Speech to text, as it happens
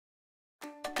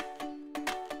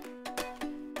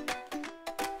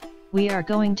we are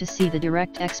going to see the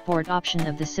direct export option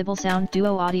of the Sibelsound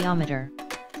Duo audiometer.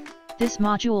 This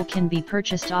module can be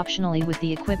purchased optionally with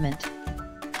the equipment.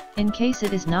 In case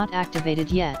it is not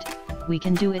activated yet, we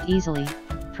can do it easily,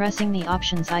 pressing the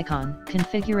options icon,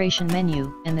 configuration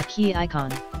menu, and the key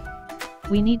icon.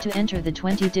 We need to enter the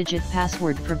 20-digit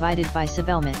password provided by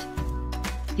Sibelmed.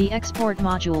 The export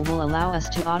module will allow us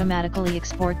to automatically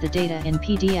export the data in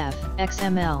PDF,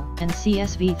 XML, and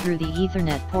CSV through the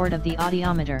Ethernet port of the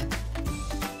audiometer.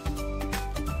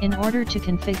 In order to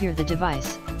configure the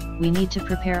device, we need to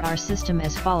prepare our system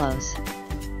as follows.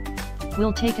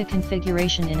 We'll take a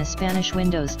configuration in a Spanish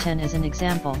Windows 10 as an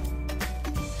example.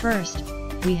 First,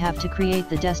 we have to create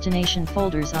the destination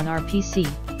folders on our PC,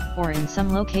 or in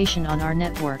some location on our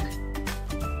network.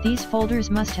 These folders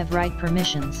must have right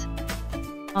permissions.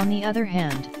 On the other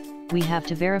hand, we have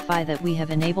to verify that we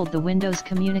have enabled the Windows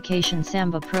Communication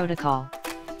Samba protocol.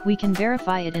 We can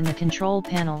verify it in the Control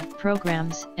Panel,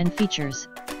 Programs, and Features.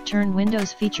 Turn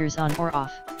Windows features on or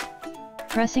off.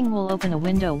 Pressing will open a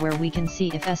window where we can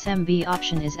see if SMB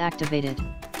option is activated.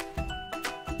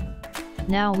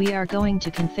 Now we are going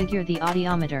to configure the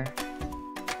audiometer.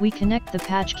 We connect the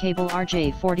patch cable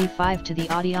RJ45 to the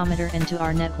audiometer and to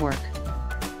our network.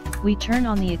 We turn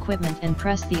on the equipment and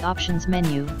press the options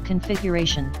menu,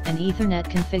 configuration, and Ethernet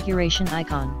configuration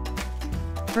icon.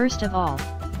 First of all,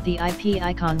 the IP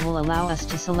icon will allow us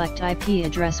to select IP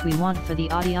address we want for the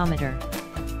audiometer.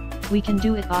 We can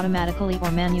do it automatically or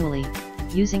manually,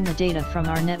 using the data from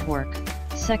our network.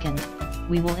 Second,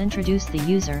 we will introduce the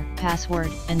user,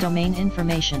 password, and domain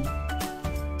information.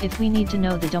 If we need to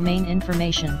know the domain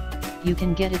information, you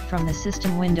can get it from the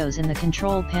system windows in the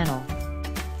control panel.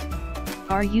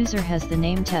 Our user has the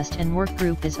name test and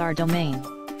workgroup is our domain.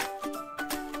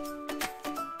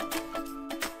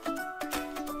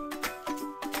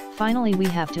 Finally, we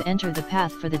have to enter the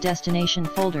path for the destination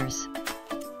folders.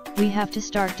 We have to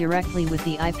start directly with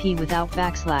the IP without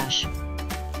backslash.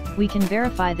 We can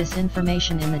verify this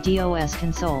information in the DOS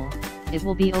console. It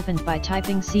will be opened by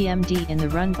typing CMD in the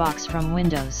run box from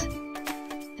Windows.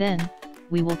 Then,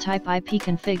 we will type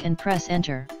ipconfig and press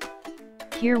enter.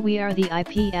 Here we are the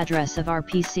IP address of our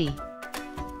PC.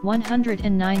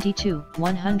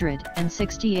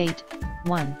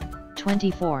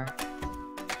 192.168.1.24.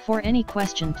 For any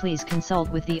question, please consult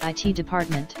with the IT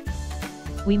department.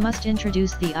 We must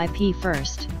introduce the IP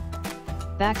first.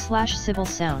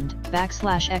 /Sibelsound,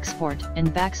 /export,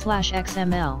 and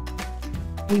 /XML.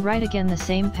 We write again the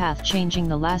same path, changing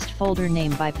the last folder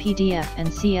name by PDF and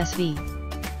CSV.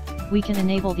 We can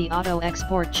enable the auto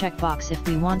export checkbox if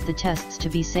we want the tests to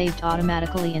be saved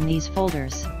automatically in these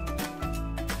folders.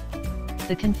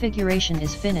 The configuration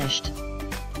is finished.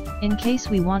 In case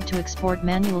we want to export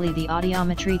manually the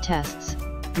audiometry tests,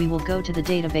 we will go to the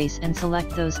database and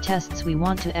select those tests we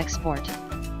want to export.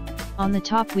 On the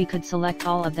top we could select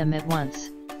all of them at once.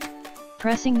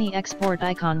 Pressing the export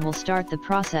icon will start the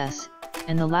process,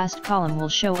 and the last column will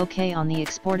show OK on the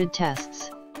exported tests.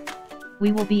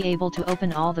 We will be able to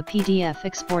open all the PDF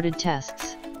exported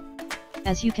tests.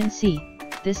 As you can see,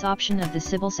 this option of the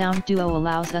Sibelsound Duo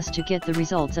allows us to get the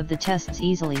results of the tests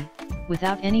easily,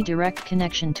 without any direct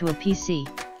connection to a PC.